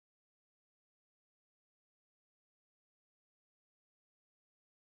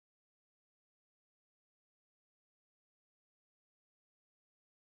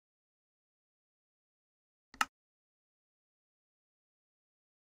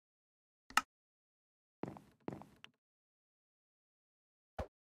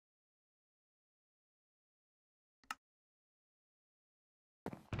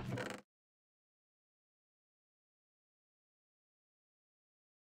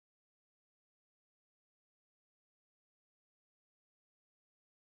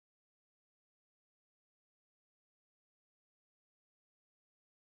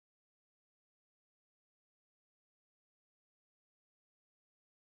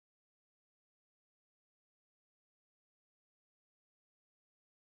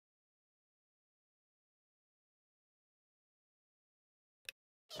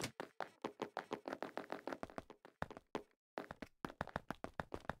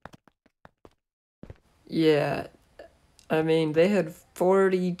Yeah, I mean, they had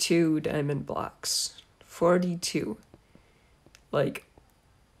 42 diamond blocks. 42. Like,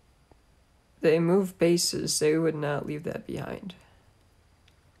 they move bases, they would not leave that behind.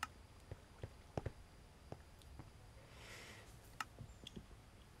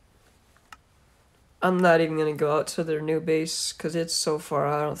 I'm not even gonna go out to their new base, because it's so far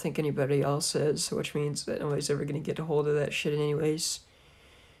out, I don't think anybody else is, which means that nobody's ever gonna get a hold of that shit anyways.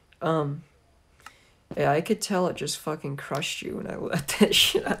 Yeah, I could tell it just fucking crushed you when I let that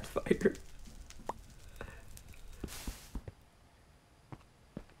shit on fire.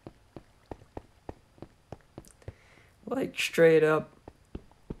 Like, straight up.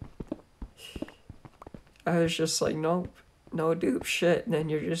 I was just like, nope, no dupe shit, and then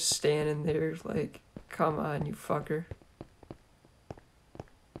you're just standing there like, come on, you fucker.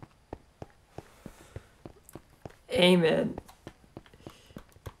 Amen.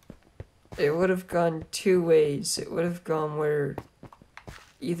 It would have gone two ways. It would have gone where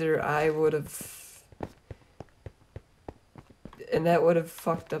either I would have, and that would have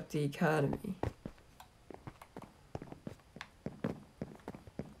fucked up the economy.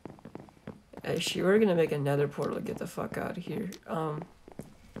 Actually, we're gonna make another portal to get the fuck out of here.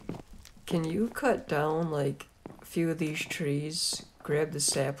 Can you cut down like a few of these trees? Grab the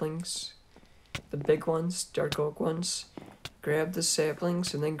saplings, the big ones, dark oak ones. Grab the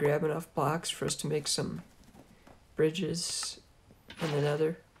saplings and then grab enough blocks for us to make some bridges in the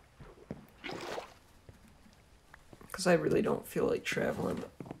nether. Because I really don't feel like traveling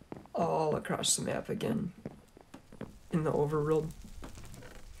all across the map again in the overworld.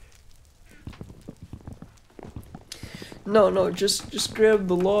 No, just grab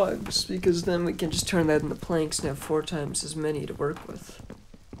the logs, because then we can just turn that into planks and have 4 times as many to work with.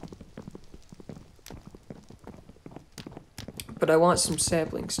 But I want some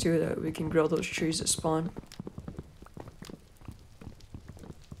saplings too, that we can grow those trees that spawn.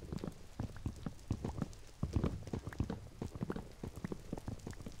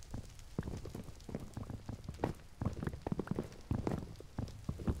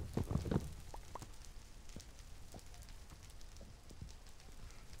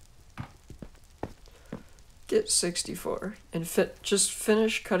 Get 64 and just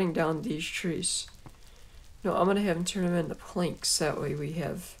finish cutting down these trees. No, I'm gonna have them turn them into planks, that way we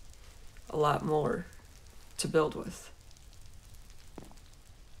have a lot more to build with.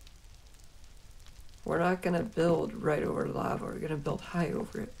 We're not gonna build right over lava, we're gonna build high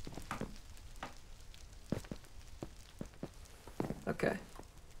over it. Okay.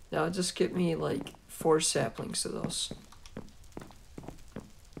 Now just get me like 4 saplings of those.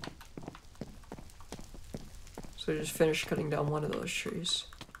 So just finish cutting down one of those trees.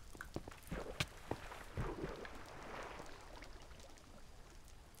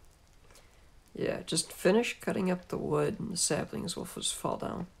 Yeah, just finish cutting up the wood and the saplings will just fall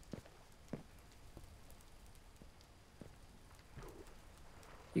down.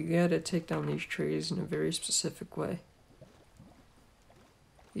 You gotta take down these trees in a very specific way.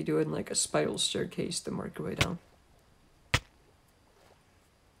 You do it in like a spiral staircase to mark your way down.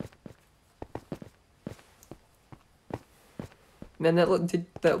 Man, that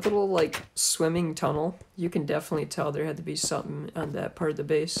little like swimming tunnel, you can definitely tell there had to be something on that part of the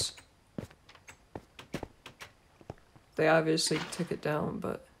base. They obviously took it down,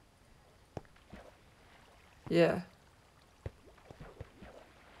 but yeah.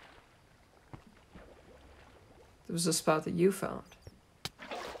 It was the spot that you found.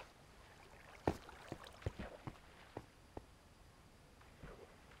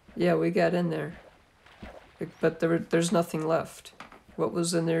 Yeah, we got in there. But there's nothing left. What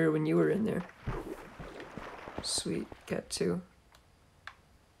was in there when you were in there? Sweet, got 2.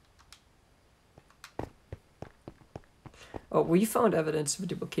 Oh, we found evidence of a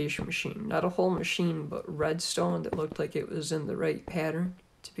duplication machine. Not a whole machine, but redstone that looked like it was in the right pattern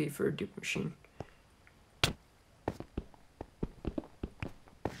to be for a dupe machine.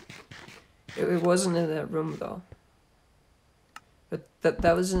 It wasn't in that room though. But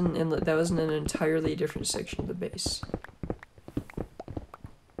that was in an entirely different section of the base.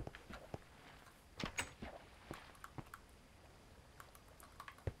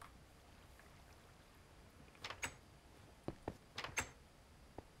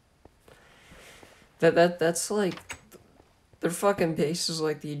 That's like their fucking base is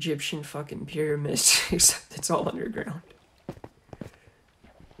like the Egyptian fucking pyramids, except it's all underground.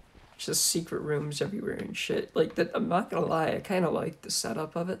 Just secret rooms everywhere and shit. Like that, I'm not gonna lie, I kind of like the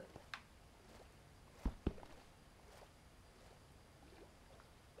setup of it.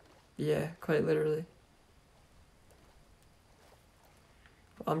 Yeah, quite literally.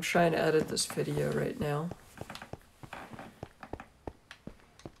 I'm trying to edit this video right now.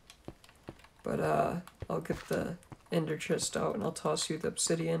 But I'll get the ender chest out and I'll toss you the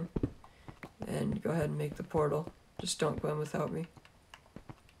obsidian. And go ahead and make the portal. Just don't go in without me.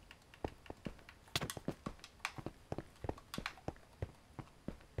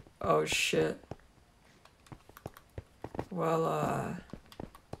 Oh shit. Well,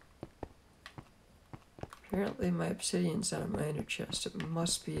 apparently my obsidian's out of my ender chest. It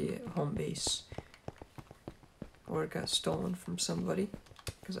must be a home base. Or it got stolen from somebody,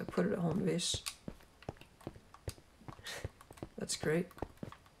 because I put it at home base. That's great.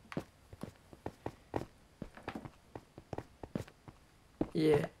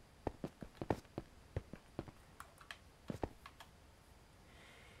 Yeah.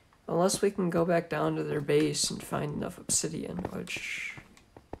 Unless we can go back down to their base and find enough obsidian, which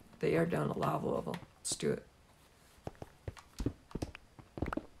they are down at lava level. Let's do it.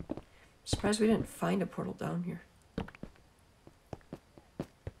 Surprised we didn't find a portal down here.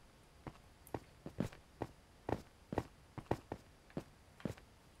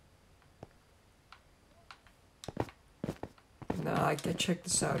 Nah, I checked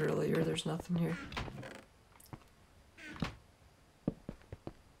this out earlier. There's nothing here.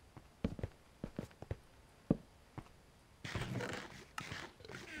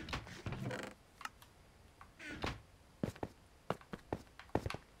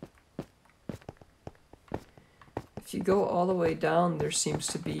 If you go all the way down, there seems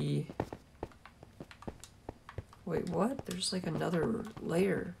to be... Wait, what? There's like another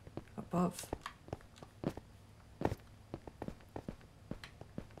layer above.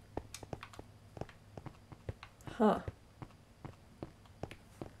 Huh.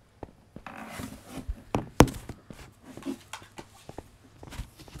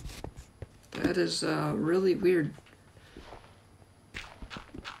 That is really weird.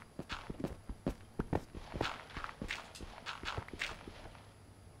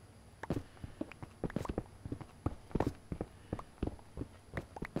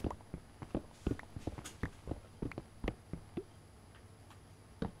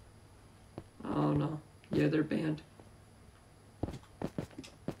 Oh no. Yeah, they're banned.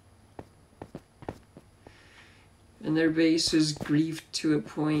 And their base is griefed to a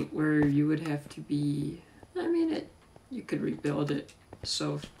point where you would have to be... I mean, you could rebuild it,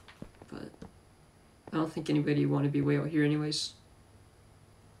 so... But I don't think anybody would want to be way out here anyways.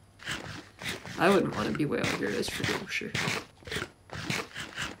 I wouldn't want to be way out here, that's for damn sure.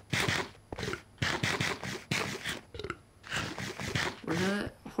 We're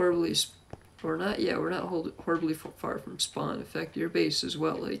not horribly... We're not horribly far from spawn. In fact, your base is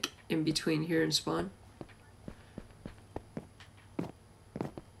what, like, in between here and spawn?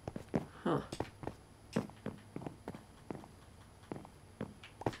 Huh.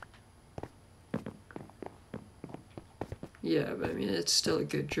 Yeah, but I mean, it's still a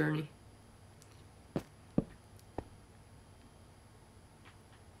good journey.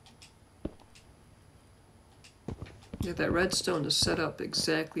 Yeah, that redstone is set up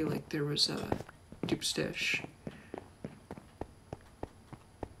exactly like there was a dupe stash.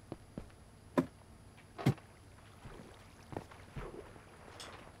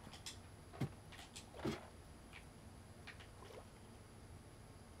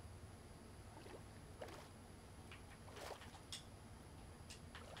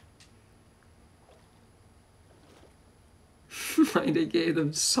 Might have gave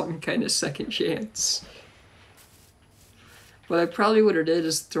them some kind of second chance. What I probably would have did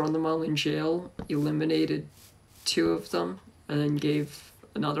is thrown them all in jail, eliminated 2 of them, and then gave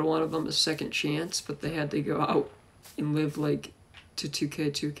another one of them a second chance, but they had to go out and live like to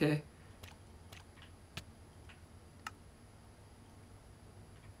 2K.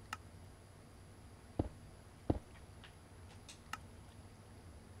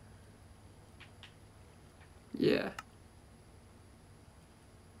 Yeah.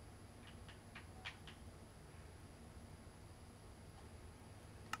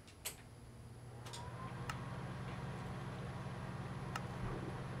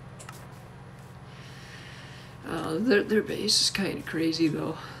 Their base is kind of crazy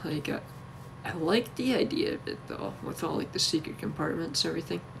though. Like, I like the idea of it though, with all like the secret compartments and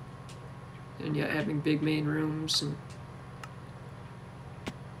everything. And yeah, having big main rooms and